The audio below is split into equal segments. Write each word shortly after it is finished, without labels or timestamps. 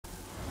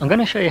I'm going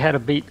to show you how to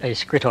beat a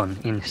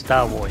Skriton in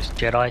Star Wars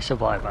Jedi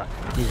Survivor.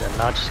 He's a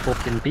large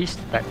scorpion beast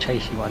that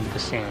chase you under the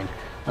sand.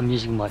 I'm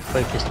using my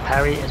focused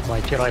parry as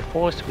my Jedi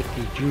Force with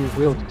the dual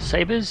wield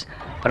sabers,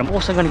 but I'm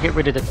also going to get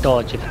rid of the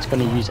dodge if it's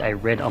going to use a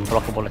red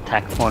unblockable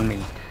attack on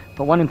me.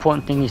 But one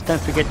important thing is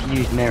don't forget to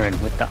use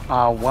Merin with the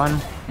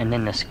R1 and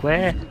then the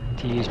square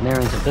to use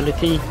Merin's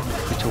ability,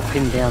 which will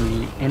pin down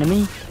the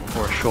enemy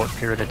for a short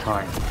period of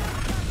time.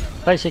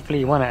 Basically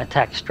you want to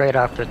attack straight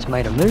after it's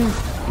made a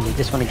move, and you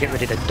just want to get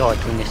rid of the dodge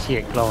when you see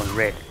it glowing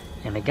red.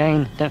 And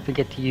again, don't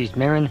forget to use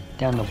Merin.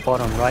 Down the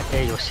bottom right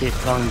there you'll see it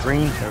glowing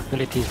green. Her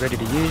ability is ready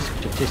to use,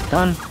 which I've just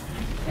done,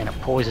 and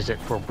it pauses it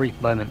for a brief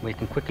moment where you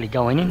can quickly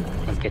go in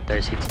and get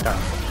those hits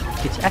done.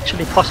 It's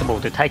actually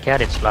possible to take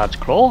out its large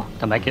claw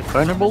to make it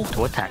vulnerable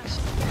to attacks.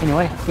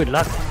 Anyway, good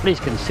luck. Please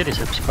consider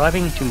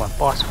subscribing to my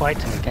boss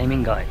fights and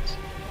gaming guides.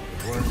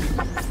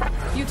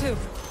 You too.